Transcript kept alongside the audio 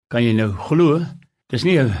Kan jy nou glo? Dis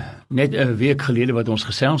nie net 'n week gelede wat ons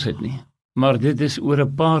gesels het nie, maar dit is oor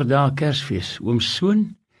 'n paar dae Kersfees. Oom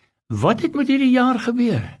Soon, wat het met hierdie jaar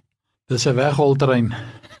gebeur? Dis 'n wegholterrein.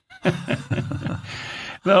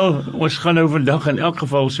 Wel, ons gaan nou vandag in elk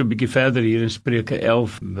geval so 'n bietjie verder hier in Spreuke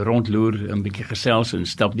 11 rondloer, 'n bietjie gesels en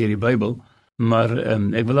stap deur die Bybel. Maar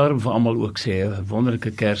ek wil daarom vir almal ook sê, 'n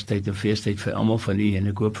wonderlike Kerstyd en feestyd vir almal van u, en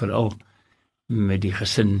ek hoop veral met die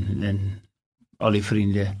gesin en al die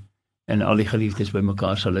vriende en al die geliefdes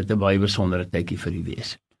bymekaar sal dit 'n baie besondere tydjie vir u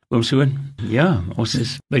wees. Oom Soon, ja, ons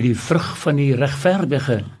is by die vrug van die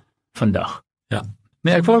regverdige vandag. Ja.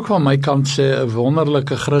 Nee, ek wil ook van my kant sê 'n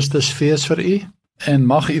wonderlike Christusfees vir u en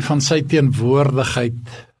mag u van sy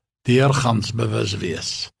teenwoordigheid deurgangs bewus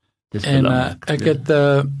wees. Dis En belangrik. ek het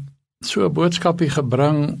so 'n boodskapie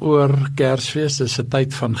gebring oor Kersfees, dis 'n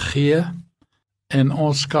tyd van gee en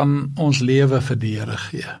ons kan ons lewe vir die Here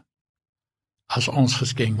gee as ons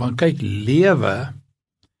geskenk. Want kyk, lewe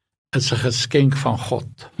is 'n geskenk van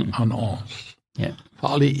God aan ons. Ja. Vir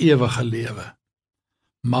al die ewige lewe.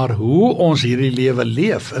 Maar hoe ons hierdie lewe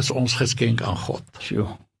leef is ons geskenk aan God.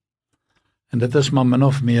 Sjoe. En dit is maar min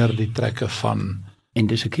of meer die trekke van En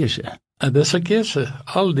dis 'n keuse. en dis 'n keuse.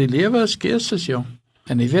 Al die lewe is keuses, jong.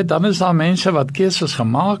 En jy weet, dan is daar mense wat keuses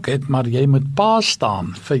gemaak het, maar jy moet pa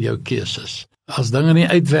staan vir jou keuses. As dinge nie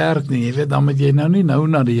uitwerk nie, jy weet, dan moet jy nou nie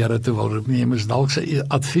na die Here toe wil roep nie. Jy moes dalk sy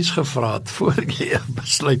advies gevra het voor jy 'n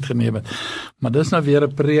besluit geneem het. Maar dis nou weer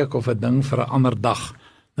 'n preek of 'n ding vir 'n ander dag.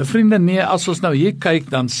 Nou vriende, nee, as ons nou hier kyk,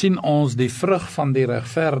 dan sien ons die vrug van die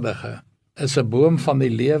regverdige is 'n boom van die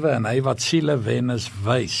lewe en hy wat siele wen is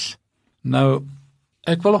wys. Nou,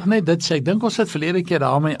 ek wil nog net dit sê, ek dink ons het verlede keer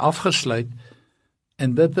daarmee afgesluit,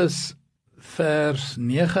 en dit is vers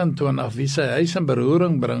 29, wie sy huis in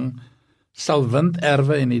beroering bring, sal wind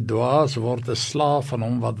erwe en die dwaas word 'n slaaf van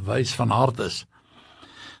hom wat wys van hart is.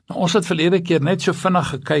 Nou, ons het verlede keer net so vinnig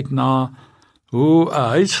gekyk na hoe 'n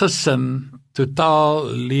huisgesin totaal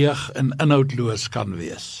leeg en inhoudloos kan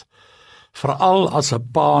wees. Veral as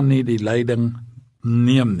 'n pa nie die leiding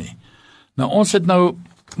neem nie. Nou ons het nou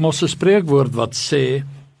mos 'n spreekwoord wat sê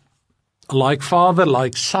like father,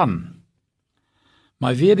 like son.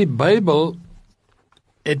 Maar weer die Bybel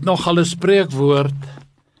het nogal 'n spreekwoord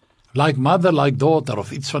like mother, like daughter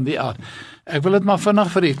of iets van die aard. Ek wil dit maar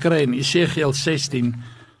vinnig vir u kry in Esegiel 16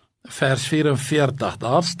 vers 44.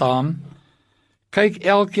 Daar staan: kyk,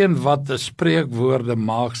 elkeen wat 'n spreekwoorde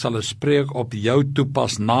maak, sal 'n spreek op jou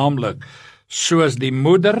toepas, naamlik soos die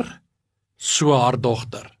moeder, so haar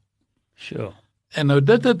dogter. Sure. En nou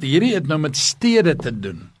hierdie het nou met stede te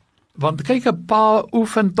doen. Want kyk, 'n pa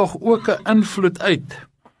oefen tog ook 'n invloed uit.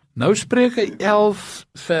 Nou Spreuke 11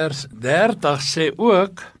 vers 30 sê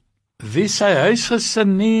ook: wie sy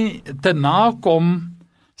huisgesin nie te nakom,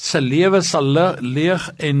 sy lewe sal leeg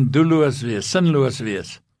en doelloos wees, sinloos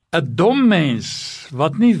wees. 'n Dom mens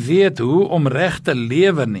wat nie weet hoe om reg te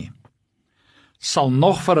lewe nie, sal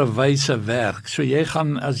nog vir 'n wyse werk. So jy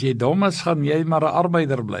gaan, as jy dom is, gaan jy maar 'n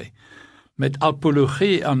arbeider bly. Met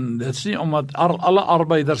apologie aan, dit is nie omdat alle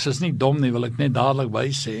arbeiders is nie dom nie, wil ek net dadelik by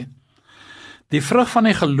sê. Die vrug van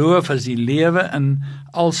die geloof is die lewe in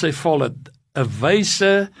al sy volheid. 'n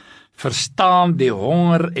wyse verstaan die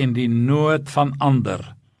honger en die nood van ander.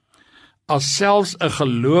 As selfs 'n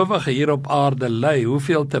gelowige hier op aarde ly,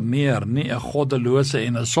 hoeveel te meer nie 'n goddelose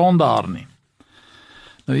en 'n sondaar nie.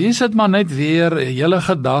 Nou hier sit maar net weer 'n hele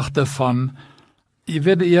gedagte van, jy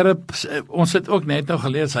weet, die Here, ons het ook net nou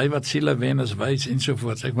gelees, hy wat siele wen is wys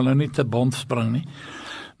ensovoorts. Ek wil nou nie te bont spring nie.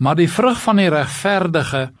 Maar die vrug van die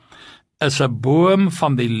regverdige is 'n boom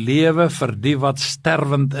van die lewe vir die wat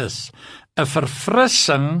sterwend is. 'n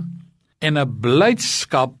Verfrissing en 'n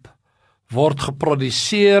blydskap word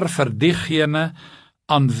geproduseer vir diegene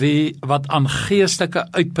aan wie wat aan geestelike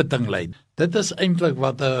uitputting ly. Dit is eintlik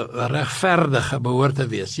wat 'n regverdige behoort te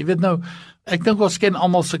wees. Jy weet nou, ek dink ons ken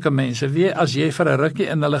almal sulke mense. Wie as jy vir 'n rukkie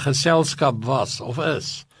in hulle geselskap was of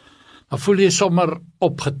is, dan voel jy sommer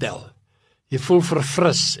opgetel. Jy voel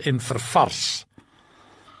verfris en vervars.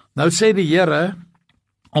 Nou sê die Here,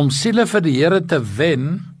 om siele vir die Here te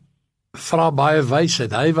wen, vra baie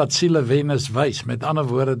wysheid. Hy wat siele wen is wys. Met ander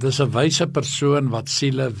woorde, dis 'n wyse persoon wat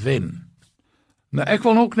siele wen. Nou ek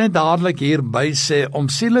wil ook net dadelik hierby sê, om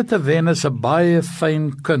siele te wen is 'n baie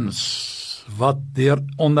fyn kuns wat deur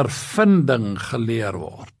ondervinding geleer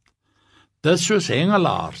word. Dis soos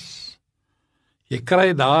hengelaars. Jy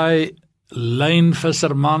kry daai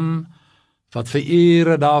lynvisserman wat vir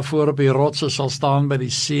ure daarvoor op die rotse sal staan by die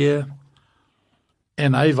see,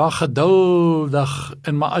 en hy wag geduldig,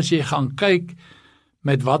 en maar as jy gaan kyk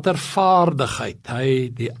met watter vaardigheid hy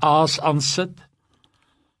die aas aansit,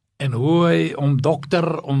 en hoe hy dokter,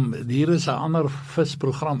 hier is 'n ander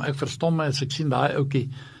visprogram, ek verstom my as ek sien daai ouetjie,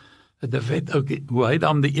 die vet ouetjie, hoe hy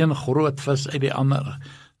dan die een groot vis uit die ander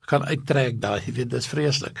kan uittrek daar, jy weet, dis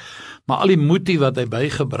vreeslik. Maar al die moetie wat hy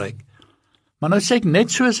bygebruik. Maar nou sê ek,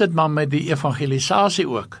 net so is dit maar met die evangelisasie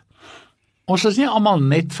ook. Ons is nie almal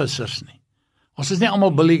net vissers nie. Ons is nie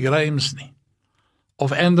almal Billy Grahams nie,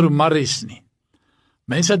 of Andrew Murray's nie.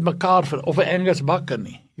 Mense het mekaar, of 'n Angus Bakker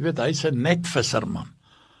nie. Jy weet, hy's 'n netvisserman.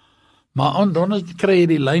 Maar dan kry jy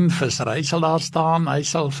die lynvisser, hy sal daar staan, hy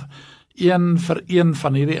sal een vir een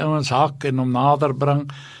van hierdie ouens hak en hom nader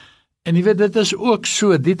bring. En jy weet, dit is ook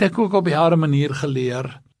so, dit het ek ook op jare manier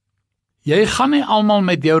geleer. Jy gaan nie almal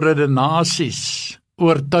met jou redenasies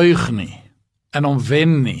oortuig nie, en hom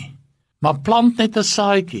wen nie, maar plant net 'n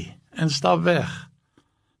saadjie, en stap weg.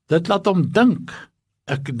 Dit laat hom dink.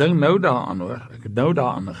 Ek dink nou daaraan hoor, ek het nou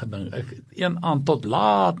daaraan gedink. Ek het een aand tot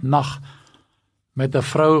laat nag met 'n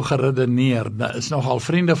vrou geredeneer. Daar is nogal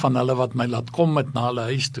vriende van hulle wat my laat kom met na hulle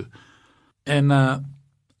huis toe. En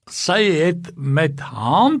sy het met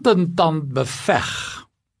hand en tand beveg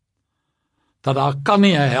dat daar kan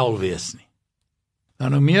nie 'n hel wees nie.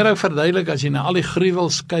 Nou meer ek verduidelik, as jy na al die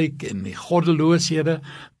gruwels kyk en die goddelooshede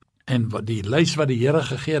en die lys wat die Here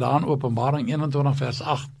gegee het daar in Openbaring 21 vers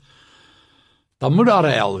 8, dan moet daar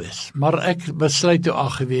 'n hel wees. Maar ek besluit toe,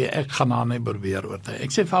 ek gaan haar nie probeer oortuig.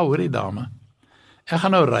 Ek sê vir haar, hoorie dame, ek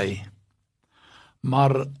gaan nou ry,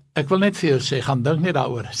 maar ek wil net vir jou sê, gaan dink net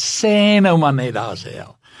daaroor, sê nou maar net daar is 'n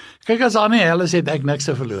hel. Kyk, as daar nie hel is, het ek niks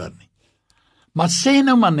te verloor nie. Maar sê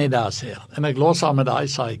nou maar net daar is hel, en ek los haar met daai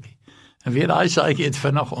saadjie. En weer daai saadjie het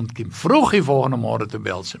vinnig ontkiem. Vroeg die volgende môre toe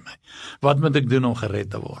bel sy my. Wat moet ek doen om gered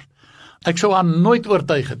te word? Ek sou haar nooit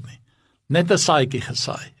oortuig het nie. Net 'n saadjie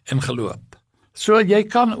gesaai en geloop. So jy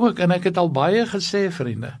kan ook, en ek het al baie gesê,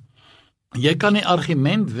 vriende, jy kan die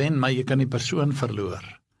argument wen, maar jy kan die persoon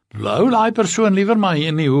verloor. Hou daai persoon liewer maar hier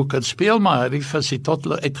in die hoek en speel maar die visie tot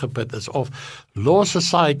hulle uitgeput is, of los 'n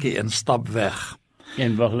saadjie en stap weg.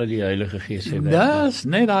 En wag dat die Heilige Gees sê werk. Dis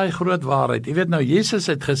net daai groot waarheid. Jy weet nou, Jesus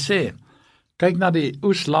het gesê, kyk na die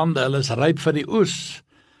oeslande, hulle is ryp vir die oes.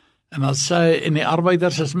 En dan sê hy, en die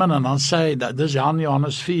arbeiders is min, en dan sê hy, dis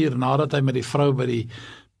Johannes 4, nadat hy met die vrou by die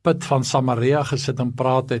put van Samaria gesit en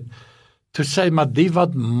praat het, toe sê hy, maar die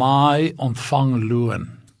wat maai ontvang loon.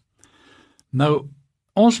 Nou,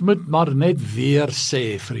 ons moet maar net weer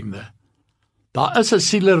sê, vriende, daar is 'n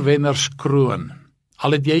sielerwennerskroon.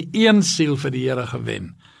 Al het jy een siel vir die Here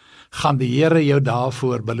gewen, gaan die Here jou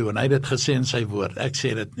daarvoor beloon. Hy het dit gesê in sy woord, ek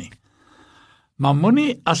sê dit nie. Maar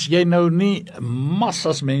moenie, as jy nou nie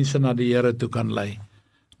massas mense na die Here toe kan lei,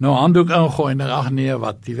 nou handdoek ingooi en ag nee,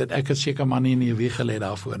 wat, jy weet, ek het seker maar nie in die wieg gelê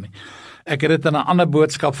daarvoor nie. Ek het dit in 'n ander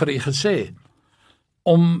boodskap vir u gesê.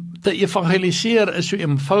 Om te evangeliseer is so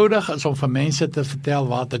eenvoudig as om vir mense te vertel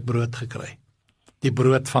waar het ek brood gekry. Die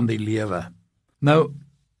brood van die lewe. Nou,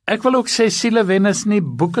 ek wil ook sê, sielewen is nie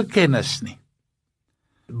boekekennis nie.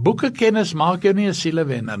 Boekekennis maak jou nie 'n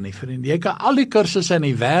sielewenner nie, vriend. Jy kan al die kursusse in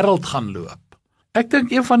die wêreld gaan loop. Ek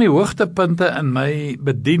dink een van die hoogtepunte in my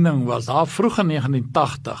bediening was daar vroeg in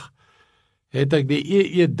 1980, het ek die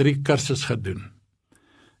EE3 kursus gedoen.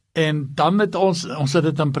 En dan het ons het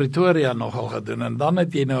dit in Pretoria nogal gedoen, en dan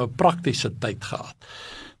het jy nou 'n praktiese tyd gehad.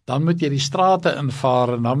 Dan moet jy die strate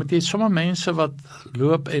invaar, en dan moet jy sommer mense wat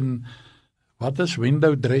loop en, wat is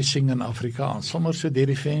window dressing in Afrikaans? Sommer so deur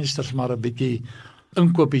die vensters maar 'n bietjie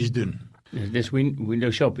inkopies doen. Dis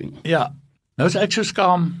window shopping. Ja, nou is ek so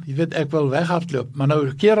skaam, jy weet, ek wil weghardloop, maar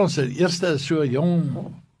nou keer ons, die eerste is so 'n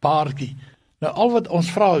jong paartjie. Nou al wat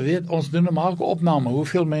ons vra, weet, ons doen 'n maak 'n opname,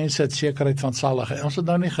 hoeveel mense het sekerheid van saligheid, ons het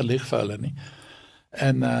nou nie gelieg vir hulle nie.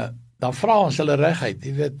 En dan vra ons hulle reguit,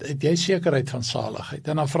 jy weet, het jy sekerheid van saligheid?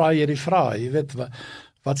 En dan vra jy die vraag, jy weet,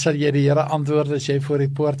 wat sal jy die Here antwoord as jy voor die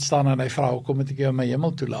poort staan en hy vra, hoekom moet ek jou in my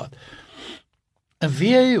hemel toelaat? En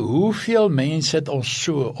weet jy, hoeveel mense het ons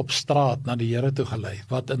so op straat na die Here toe gelei,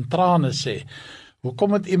 wat in trane sê,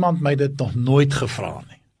 hoekom het iemand my dit nog nooit gevra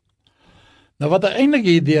nie? Nou wat ek eintlik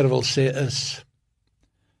hierdeur wil sê is,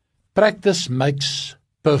 practice makes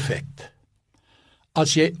perfect.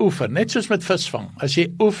 As jy oefen, net soos met visvang, as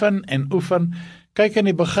jy oefen en oefen, kyk in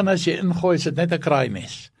die begin as jy ingooi, is dit net 'n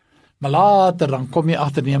kraaimes. Maar later dan kom jy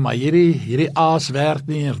agter, nee, maar hierdie aas werk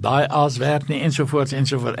nie, of daai aas werk nie, ensovoorts.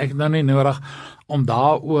 Ek het nou nie nodig om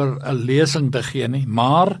daaroor 'n lesing te gee nie,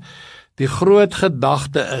 maar die groot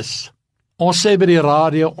gedagte is, ons sê by die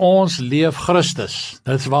radio, ons leef Christus,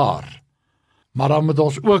 dit is waar. Maar dan moet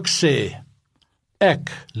ons ook sê, ek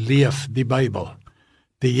leef die Bybel.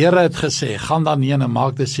 Die Here het gesê, gaan dan heen en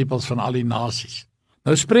maak disippels van al die nasies.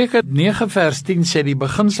 Nou Spreuke 9 vers 10 sê, die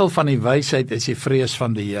beginsel van die wysheid is die vrees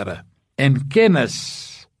van die Here. En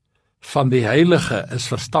kennis van die heilige is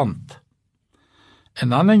verstand. En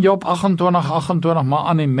dan in Job 28:28, maar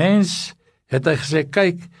aan die mens het hy gesê,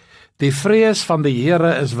 kyk, die vrees van die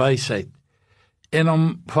Here is wysheid, en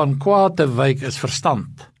om van kwaad te wyk is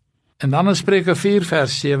verstand. En dan in Spreuke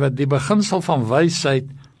 4:7, die beginsel van wysheid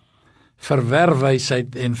verwerf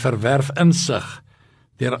wysheid en verwerf insig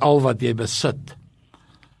deur al wat jy besit.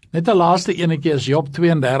 Net 'n laaste enetjie is Job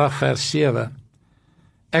 32:7.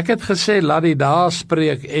 Ek het gesê, laat die dae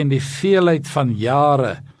spreek en die veelheid van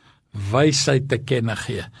jare wysheid te kenne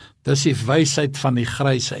gee. Dis die wysheid van die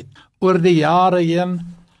grysheid. Oor die jare heen,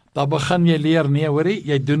 dan begin jy leer, nee hoorie,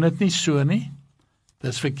 jy doen dit nie so nie.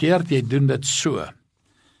 Dis verkeerd, jy doen dit so.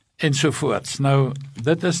 En sovoorts. Nou,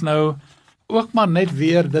 dit is nou ook maar net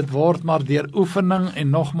weer, dit word maar deur oefening en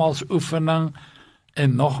nogmaals oefening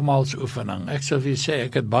en nogmaals oefening. Ek sal vir julle sê,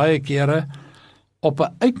 ek het baie kere op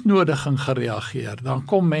 'n uitnodiging gereageer. Dan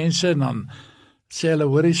kom mense en dan sê hulle,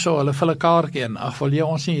 hoorie so, hulle vul 'n kaartjie in, ag, wil jy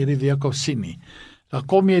ons nie hierdie week op sien nie. Dan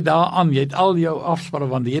kom jy daar aan, jy het al jou afspraak,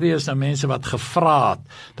 want hierdie is nou mense wat gevra het.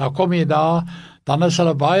 Dan kom jy daar, dan is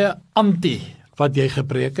hulle baie anti wat jy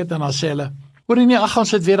gepreek het, en dan sê hulle, hoorie nie, ag,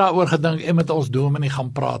 ons het weer daaroor gedink, en met ons dominee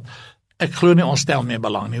gaan praat. Ek glo nie, ons stel nie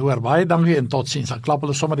belang nie, hoor, baie dankie en totsiens, dan klap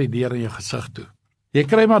hulle sommer die deur in jou gesig toe. Jy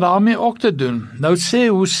kry maar daarmee ook te doen. Nou sê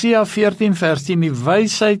Hosea 14:10,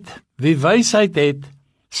 wie wysheid het,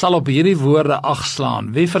 sal op hierdie woorde ag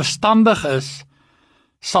slaan. Wie verstandig is,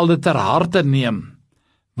 sal dit ter harte neem.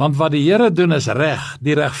 Want wat die Here doen is reg,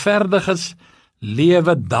 die regverdiges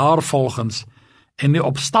lewe daarvolgens, en die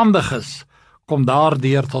opstandiges kom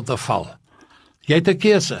daardeur tot 'n val. Jy het 'n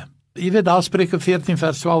keuse. Jy weet, daar Spreuke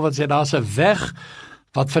 14:12 wat sê, daar's 'n weg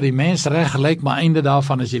wat vir die mens reg lyk, maar einde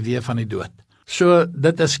daarvan is die weë van die dood. So,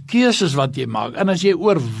 dit is keuses wat jy maak, en as jy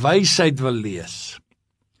oor wysheid wil lees.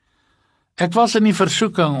 Ek was in die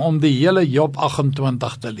versoeking om die hele Job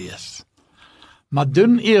 28 te lees. Maar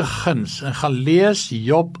doen u guns en gaan lees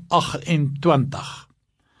Job 28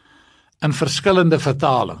 in verskillende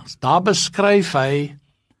vertalings. Daar beskryf hy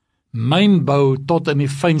mynbou tot in die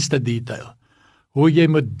fynste detail. Hoe jy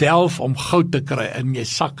moet delf om goud te kry, en jy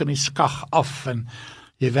sak in die skag af, en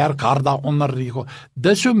jy werk hard daaronder.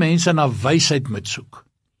 Dis hoe mense na wysheid moet soek.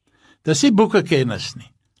 Dis nie boekekennis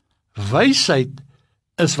nie. Wysheid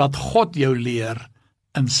is wat God jou leer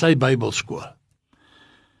in sy Bybelskool.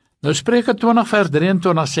 Nou Spreuke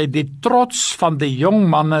 20:23 sê, die trots van die jong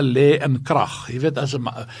manne lê in krag. Jy weet, as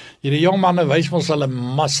hierdie jong manne wys mos hulle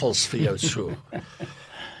muscles vir jou so.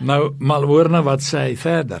 Nou, maar hoor nou wat sê hy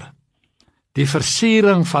verder. Die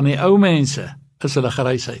versiering van die ou mense is hulle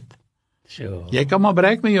grysheid. Sure. Jy kan maar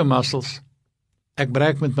breek met jou muscles. Ek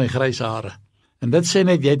breek met my grys hare. En dit sê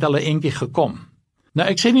net, jy het al 'n entjie gekom. Nou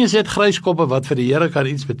ek sê nie as jy het gryskoppe wat vir die Here kan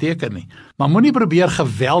iets beteken nie, maar moenie probeer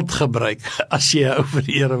geweld gebruik as jy oor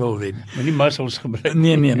die Here wil wen. Moenie muscles gebruik.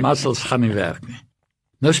 Nee, muscles gaan nie werk nie.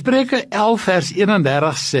 Nou Spreuke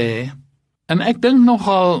 11:31 sê, en ek dink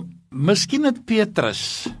nogal, miskien het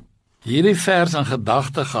Petrus hierdie vers in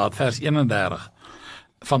gedagte gehad, vers 31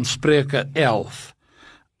 van Spreuke 11.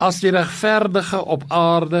 As die regverdige op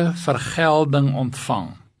aarde vergelding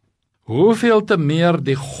ontvang, hoeveel te meer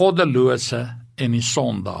die goddelose en die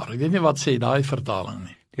sondaar. Ek weet nie wat sê daai vertaling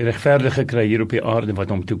nie. Die regverdige kry hier op die aarde wat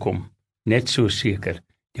hom toekom. Net so seker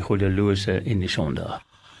die goddelose en die sondaar.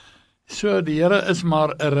 So die Here is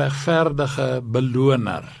maar 'n regverdige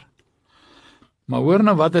beloner. Maar hoor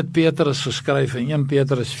nou wat het Petrus geskryf in 1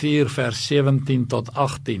 Petrus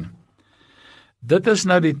 4:17-18. Dit is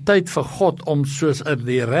nou die tyd vir God om soos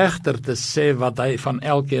die regter te sê wat hy van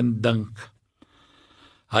elkeen dink.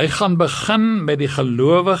 Hy gaan begin met die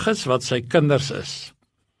gelowiges wat sy kinders is.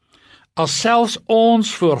 As selfs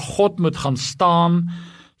ons voor God moet gaan staan,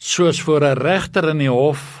 soos voor 'n regter in die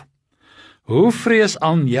hof, hoe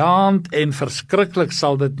vreesaanjaend en verskriklik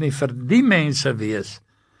sal dit nie vir die mense wees,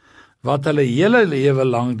 wat hulle hele lewe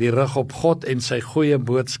lang die rug op God en sy goeie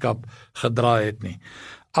boodskap gedraai het nie.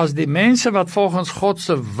 As die mense wat volgens God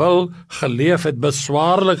se wil geleef het,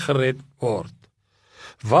 beswaarlik gered word,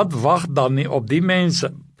 wat wag dan nie op die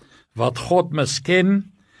mense wat God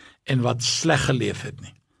misken en wat sleg geleef het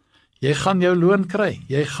nie. Jy gaan jou loon kry,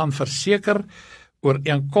 jy gaan verseker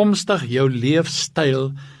ooreenkomstig jou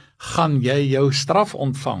leefstyl gaan jy jou straf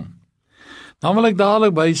ontvang. Dan wil ek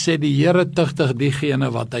dadelik by sê, die Here tugtig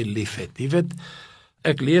diegene wat hy lief het. Jy weet,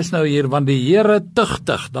 ek lees nou hier, want die Here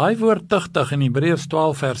tugtig, daai woord tugtig in Hebreërs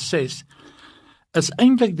 12:6, is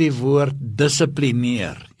eintlik die woord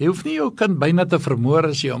dissiplineer. Jy hoef nie jou kind byna te vermoor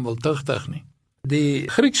as jy hom wil tugtig nie. Die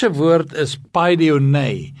Griekse woord is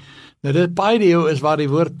paidionei. Nou dit paidio is waar die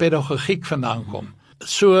woord pedagogiek vandaan kom.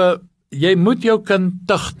 So, jy moet jou kind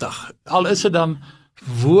tugtig, al is dit dan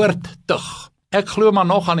woord tug. Ek glo maar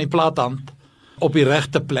nog aan die plathand op die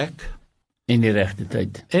regte plek. In die regte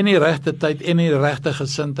tyd. En die regte tyd en die regte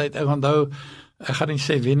gesindheid. Ek onthou, ek gaan nie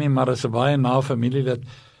sê wie nie, maar is 'n baie na familie dat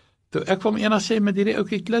toe ek hom eendag sê met hierdie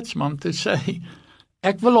ouetjie klits man, toe sê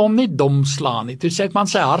ek wil hom nie dom slaan nie. Toe sê ek man,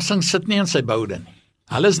 sy harsing sit nie in sy boude nie.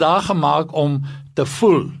 Hulle is daar gemaak om te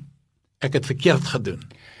voel ek het verkeerd gedoen.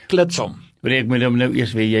 Klits hom. Maar ek moet hom nou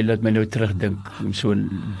eers weer, jy laat my nou terugdink. So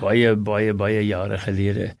baie jare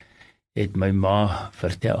gelede het my ma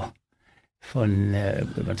vertel van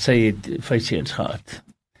want sy het 5 seuns gehad.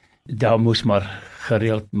 Daar moes maar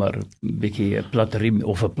gereeld maar 'n bietjie 'n plat riem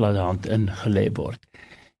of 'n plat hand ingelê word.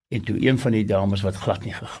 En toe een van die dames wat glad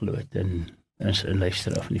nie geglo het in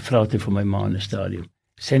luister af. En die vrou het vir my ma in 'n stadium.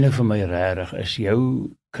 Sê nou vir my regtig, is jou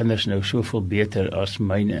kinders nou soveel beter as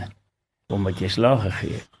myne omdat jy slag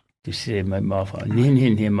gegee het? Toe sê my ma van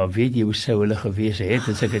nee, maar weet jy hoe sou hulle gewees het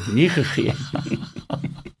as ek dit nie gegee het?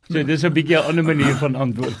 So dis 'n bietjie 'n ander manier van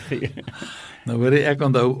antwoord gee. Nou hoor ek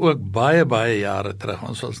onthou ook baie jare terug,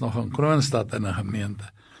 ons was nog in Kroonstad in 'n gemeente.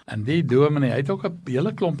 En die dominee, hy het ook 'n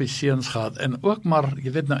hele klompie seuns gehad en ook maar,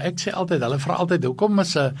 jy weet nou, ek sê altyd, hulle vra altyd, hoekom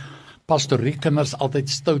is 'n pastoriekinders altyd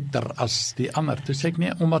stouter as die ander? Toe sê ek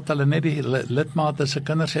nee, omdat hulle net die lidmate se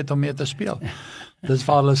kinders het om mee te speel. Dis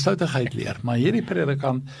waar hulle stoutigheid leer. Maar hierdie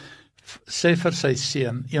predikant sê vir sy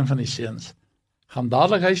seun, een van die seuns, gaan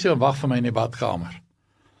dadelik huis toe en wag vir my in die badkamer.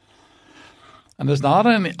 En dis daar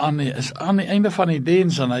aan die einde van die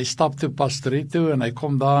diens en hy stap toe pastorie toe en hy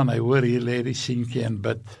kom daar en hy hoor hier lê die seentjie en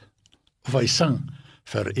bid. Of hy sing,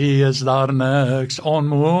 vir U is daar niks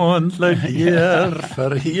onmoontlik, Heer,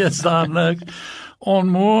 vir U is daar niks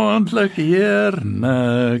onmoontlik, Heer,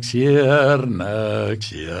 niks, Heer, niks,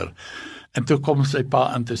 Heer. En toe kom sy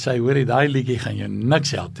pa in toe sê, hoorie, daai liedjie gaan jou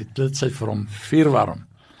niks help, dit sê vir hom vuurwarm.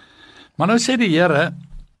 Maar nou sê die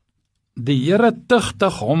Here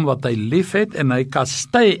tugtig hom wat hy lief het en hy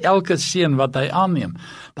kastei elke seun wat hy aanneem.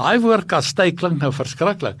 Daai woord kastei klink nou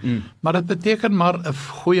verskriklik, maar dit beteken maar 'n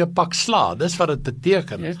goeie pak sla, dis wat dit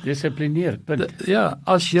beteken. Yes, dissiplineer, punt. Ja,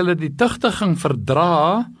 as julle die tugtiging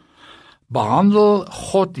verdra, behandel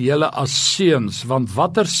God julle as seuns, want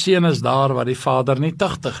watter seun is daar wat die Vader nie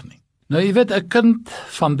tugtig nie? Nou jy weet, 'n kind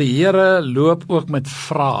van die Here loop ook met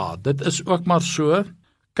vrae. Dit is ook maar so.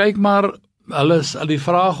 Kyk maar, die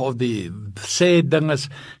vraag of die sê ding is,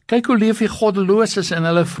 kyk hoe leef die goddeloses en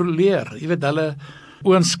hulle leer. Jy weet, hulle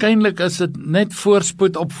oënskynlik is dit net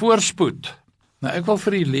voorspoed op voorspoed. Nou ek wil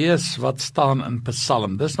vir u lees wat staan in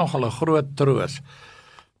Psalm. Dis nogal 'n groot troos.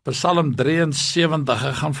 Psalm 73,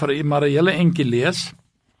 ek gaan vir u maar 'n hele entjie lees.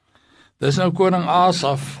 Dis nou koning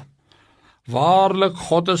Asaf. Waarlik,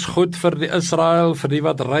 God is goed vir die Israel, vir die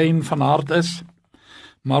wat rein van hart is.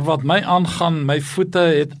 Maar wat my aangaan, my voete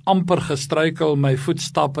het amper gestruikel, my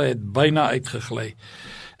voetstappe het byna uitgegly.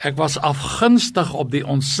 Ek was afgunstig op die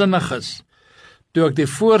onsinniges, toe ek die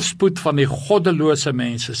voorspoed van die goddelose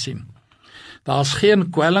mense sien. Daar's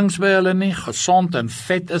geen kwellings by hulle nie, gesond en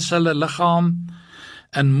vet is hulle liggaam,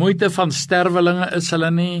 en moeite van sterwelinge is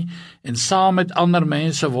hulle nie, en saam met ander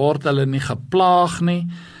mense word hulle nie geplaag nie.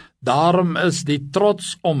 Daarom is die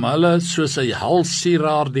trots om hulle soos 'n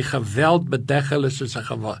halssieraar, die geweld bedek hulle soos 'n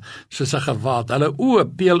gewaad. Hulle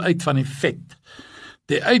oë peel uit van die vet.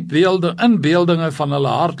 Die inbeeldinge van hulle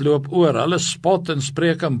hart loop oor. Hulle spot en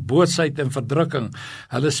spreek in boosheid en verdrukking.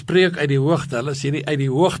 Hulle spreek uit die hoogte. Hulle is hierdie uit die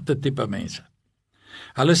hoogte tipe mense.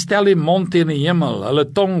 Hulle stel die mond teen die hemel.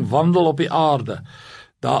 Hulle tong wandel op die aarde.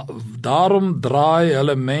 Daarom draai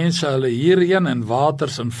hulle mense hulle hierheen en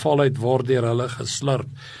waters in volheid word deur hulle geslurp.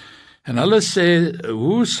 En hulle sê,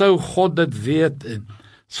 hoe sou God dit weet en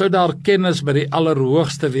sou daar kennis by die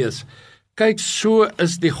Allerhoogste wees? Kyk, so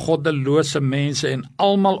is die goddelose mense en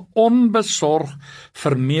almal onbesorg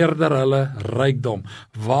vermeerder hulle rykdom.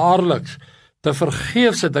 Waarlik, te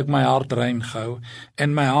vergeefs het ek my hart rein gehou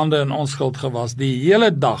en my hande in onskuld gewas. Die hele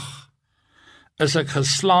dag is ek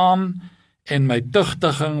geslaan en my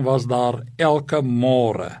tugtiging was daar elke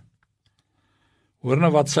môre. Hoor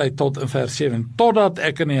nou wat sê tot in vers 7, totdat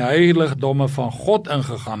ek in die heiligdomme van God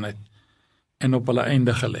ingegaan het en op hulle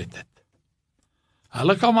einde gelet het.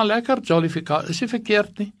 Hulle kan maar lekker jollifikaar, is nie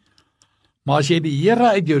verkeerd nie. Maar as jy die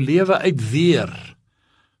Here uit jou lewe uitweer,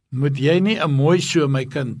 moet jy nie 'n mooi so, my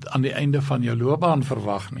kind, aan die einde van jou loopbaan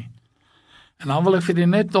verwag nie. En dan wil ek vir jy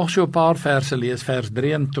net nog so 'n paar verse lees, vers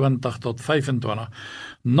 23 tot 25.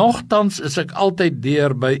 Nogtans is ek altyd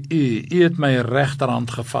deur by u het my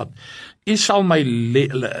regterhand gevat. U sal my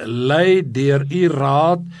lei deur u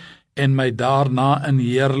raad en my daarna in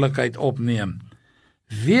heerlikheid opneem.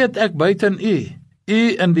 Weet ek buiten u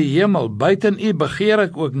in die hemel, buiten u begeer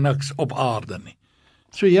ek ook niks op aarde nie.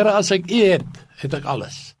 So Here, as ek U het ek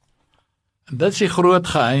alles. En dit is die groot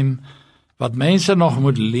geheim wat mense nog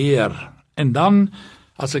moet leer. En dan,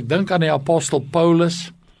 as ek dink aan die apostel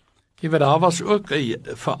Paulus, jy weet, daar was ook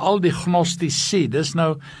veral die gnostici, dis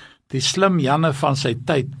nou die slim Janne van sy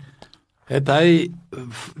tyd, het hy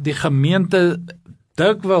die gemeente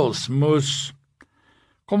dikwels moes,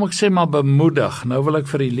 kom ek sê maar bemoedig. Nou wil ek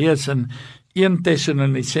vir u lees in 1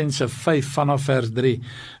 Tessalonisense 5 vanaf vers 3,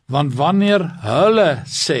 want wanneer hulle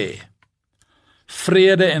sê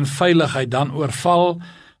vrede en veiligheid, dan oorval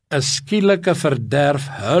 'n skielike verderf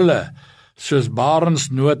hulle soos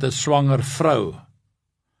barensnood 'n swanger vrou.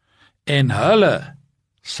 En hulle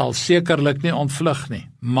sal sekerlik nie ontvlug nie,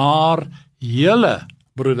 maar julle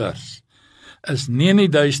broeders is nie in die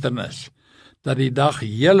duisternis, dat die dag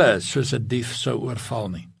julle soos 'n dief sou oorval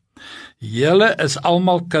nie. Julle is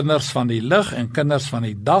almal kinders van die lig en kinders van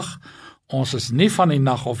die dag. Ons is nie van die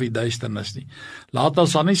nag of die duisternis nie. Laat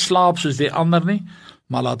ons dan nie slaap soos die ander nie,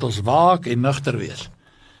 maar laat ons waak en nugter wees.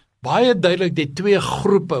 Baie duidelik die twee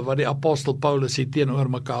groepe wat die apostel Paulus hier teenoor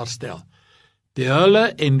mekaar stel. Die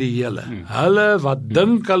hulle en die julle. Hulle wat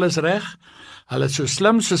dink hulle is reg, hulle is so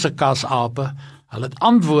slim soos 'n kasape, hulle het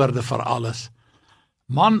antwoorde vir alles.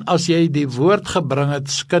 Man, as jy die woord gebring het,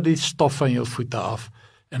 skud die stof van jou voete af,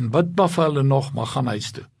 en bid maar vir hulle nog, maar gaan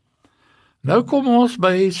huis toe. Nou kom ons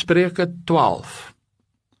by Spreuke 12.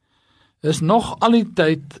 Is nog al die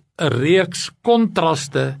tyd 'n reeks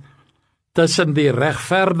kontraste tussen die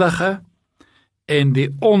regverdige en die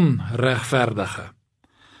onregverdige.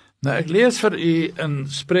 Nou ek lees vir u in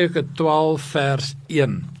Spreuke 12 vers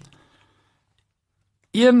 1.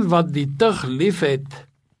 Een wat die tug lief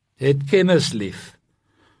het kennis lief,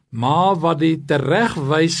 maar wat die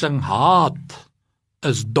teregwysing haat,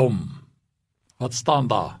 is dom. Wat staan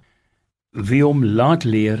daar? Wie hom laat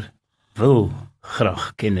leer, wil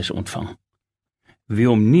graag kennis ontvang. Wie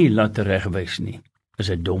hom nie laat teregwys nie, is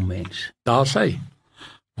 'n dom mens. Daar sê,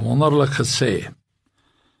 wonderlik gesê.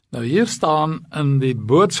 Nou hier staan in die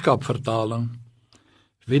boodskapvertaling,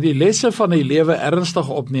 wie die lesse van die lewe ernstig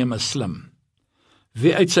opneem is slim.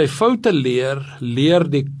 Wie uit sy foute leer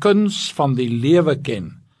die kuns van die lewe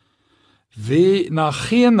ken. Wie na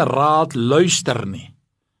geen raad luister nie,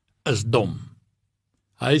 is dom.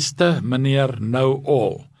 Hyste meneer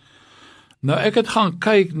know-all. Nou ek het gaan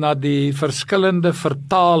kyk na die verskillende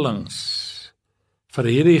vertalings vir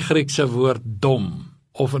hierdie Griekse woord dom,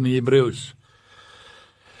 of in Hebreëus.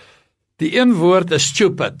 Die een woord is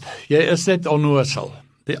stupid, jy is net onnoosel.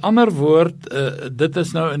 Die ander woord, dit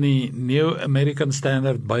is nou in die New American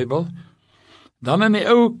Standard Bybel, dan in die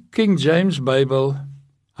ou King James Bybel,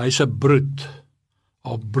 hy's 'n brute,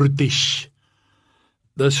 of brutish.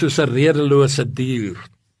 Dis soos 'n redelose dier.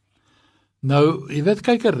 Nou, jy weet,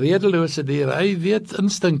 kyk, 'n redelose dier, hy weet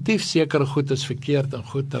instinktief seker goed is verkeerd en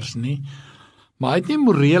goeders nie, maar hy het nie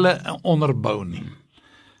morele onderbou nie.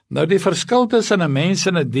 Nou, die verskil tussen 'n mens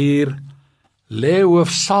en 'n dier lê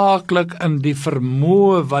hoofsaaklik in die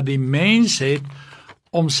vermoë wat die mens het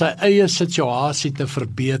om sy eie situasie te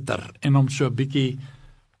verbeter en om so 'n bietjie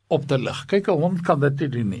op te lig. Kyk, 'n hond kan dit nie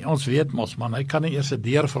doen nie. Ons weet mos, man, hy kan nie eers 'n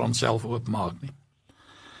deur vir homself oopmaak nie.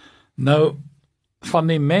 Nou, van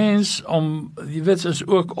die mens om, jy weet, is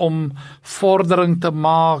ook om vordering te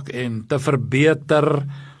maak en te verbeter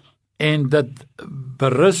en dit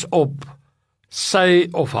berus op sy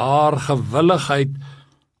of haar gewilligheid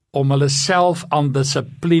om hulle self aan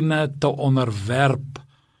dissipline te onderwerp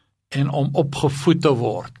en om opgevoed te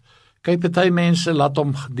word. Kyk, baie mense laat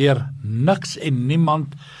hom deur niks en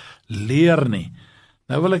niemand leer nie.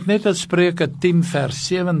 Nou wil ek net uit Spreuke 10 vers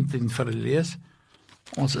 17 vir julle lees.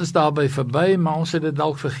 Ons is daarby verby, maar ons het dit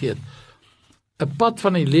dalk vergeet. 'n Pad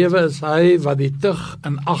van die lewe is hy wat die tug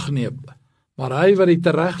in ag neem, maar hy wat die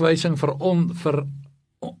teregwysing vir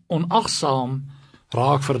onagsaam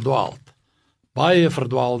raak verdwaald. Baie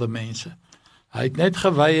verdwaalde mense. Hy het net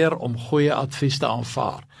geweier om goeie advies te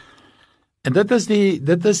aanvaar. En dit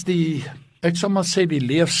is die ek sal maar sê die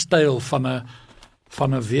leefstyl van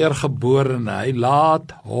 'n weergeborene. Hy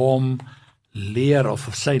laat hom leer, of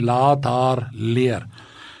sy laat haar leer.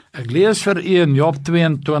 Ek lees vir u in Job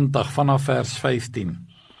 22 vanaf vers 15.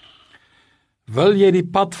 Wil jy die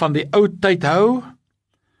pad van die ou tyd hou,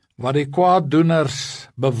 wat die kwaaddoeners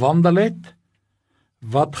bewandel het,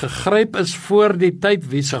 wat gegryp is voor die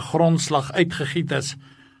tyd, wie se grondslag uitgegiet is,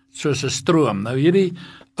 soos 'n stroom. Nou hierdie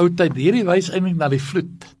ou tyd, hierdie wys eintlik na die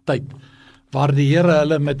vloedtyd, waar die Here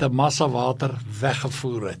hulle met 'n massa water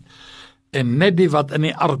weggevoer het, en net die wat in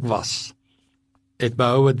die ark was, het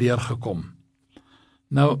behoue deurgekom.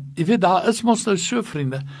 Nou, jy weet, daar is mos nou so,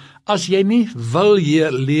 vriende, as jy nie wil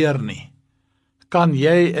leer nie, kan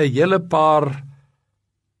jy 'n hele paar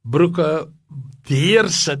broeke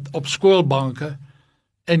deursit op skoolbanke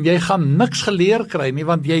en jy gaan niks geleer kry nie,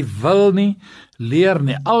 want jy wil nie leer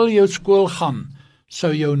nie. Al jou skool gaan,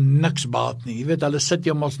 sou jou niks baat nie. Jy weet, hulle sit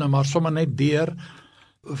jou mos nou maar sommer net deur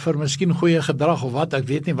vir miskien goeie gedrag of wat, ek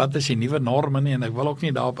weet nie wat is die nuwe norme nie, en ek wil ook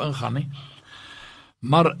nie daarop ingaan nie.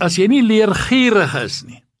 Maar as jy nie leergierig is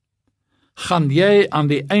nie, gaan jy aan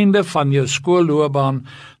die einde van jou skoolloopbaan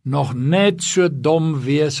nog net so dom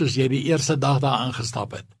wees soos jy die eerste dag daar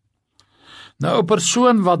ingestap het. Nou, 'n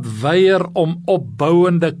persoon wat weier om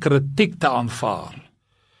opbouende kritiek te aanvaar,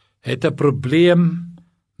 het 'n probleem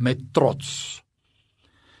met trots.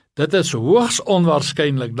 Dit is hoogs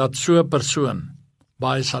onwaarskynlik dat so 'n persoon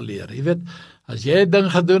baie sal leer. Jy weet, as jy 'n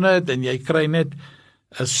ding gedoen het en jy kry net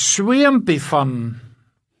 'n sweempie van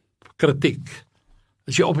kritiek,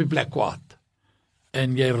 is jy op die plek kwaad.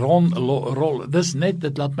 En jy rol. Dis net,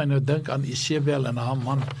 dit laat my nou dink aan Isebel en haar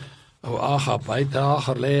man, ou Agab. Hy het daar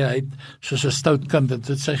gelê, hy het soos 'n stout kind, en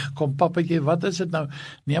toe het sy gekom, papetjie, wat is dit nou?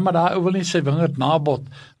 Nee, maar daai ou wil nie sy wingerd nabot,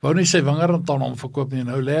 wou nie sy wingerd aan hom verkoop nie,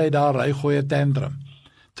 nou lê hy daar, hy gooi 'n tantrum.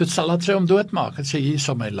 Toe sal laat sy hom doodmaak, en sê, hier is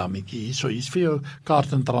my lammetjie, hier's vir jou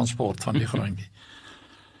kaart en transport van die grondjie.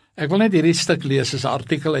 Ek wil net hierdie stuk lees, is 'n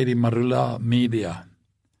artikel uit die Marula Media.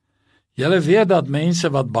 Julle weet dat mense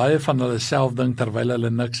wat baie van hulle self dink terwyl hulle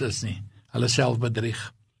niks is nie, hulle self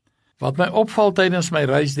bedrieg. Wat my opval tydens my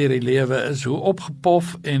reis deur die lewe is hoe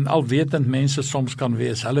opgepof en alwetend mense soms kan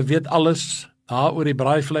wees. Hulle weet alles daar oor die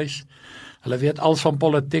braaivleis, hulle weet alles van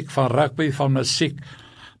politiek, van rugby, van musiek,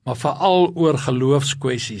 maar veral oor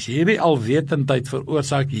geloofskwessies. Hierdie alwetendheid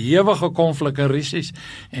veroorsaak ewige konflikte, rusies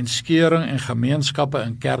en skeuring in gemeenskappe,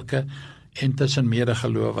 in kerke en tussen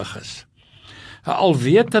medegelowiges. 'n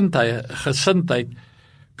alwetende gesindheid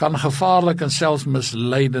kan gevaarlik en selfs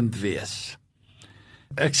misleidend wees.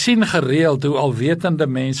 Ek sien gereeld hoe alwetende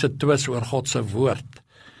mense twis oor God se woord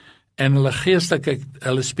en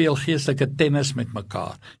hulle speel geestelike tennis met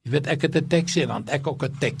mekaar. Jy weet, ek het 'n teksie en dan ek ook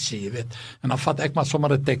 'n teksie, jy weet, en dan vat ek maar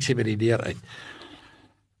sommer 'n teksie by die deur uit.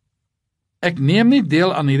 Ek neem nie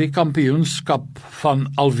deel aan hierdie kampioenskap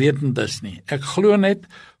van alwetendes nie. Ek glo net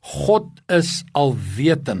God is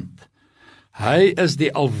alwetend. Hy is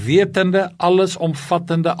die alwetende,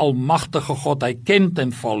 allesomvattende, almagtige God. Hy ken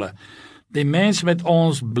ten volle. Die mens met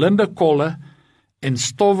ons blinde kolle en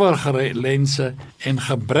stowwerige lense en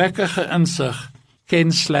gebrekkige insig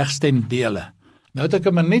ken slegs ten dele. Nou het ek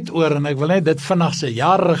 'n minuut oor en ek wil net dit vinnig sê.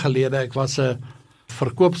 Jare gelede, ek was 'n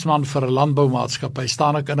verkoopsman vir 'n landboumaatskappy,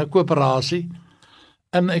 staan ek in 'n koöperasie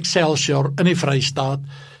in Excelsior in die Vrystaat,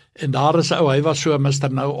 en daar is 'n ou, hy was so Mr.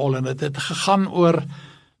 Know-all, en dit het gegaan oor,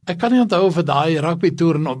 ek kan nie onthou of dit daai rugby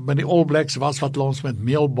toer met die All Blacks was wat ons met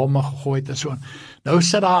meelbomme gegooi het en so. Nou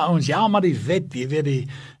sit daar ouens, ja, maar die wet, jy weet, die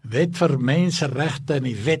wet vir menseregte en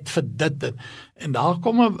die wet vir dit, en daar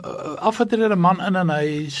kom 'n afgetrede man in en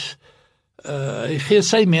hy gee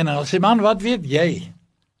sy mening. Hy sê, man, wat weet jy?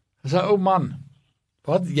 Dis 'n ou man.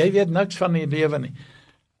 Wat, jy weet niks van die lewe nie.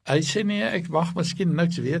 Hy sê, nee, ek mag miskien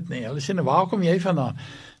niks weet nie. Hy sê, nou, waar kom jy vandaan?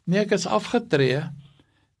 Nee, ek is afgetree.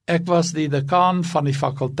 Ek was die dekaan van die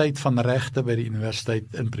fakulteit van regte by die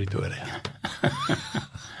universiteit in Pretoria.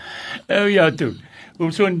 Ja, toe.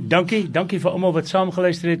 Soon, dankie vir almal wat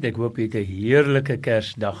saamgeluister het. Ek hoop jy het 'n heerlike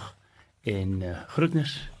Kersdag en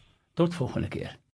groetnis. Tot volgende keer.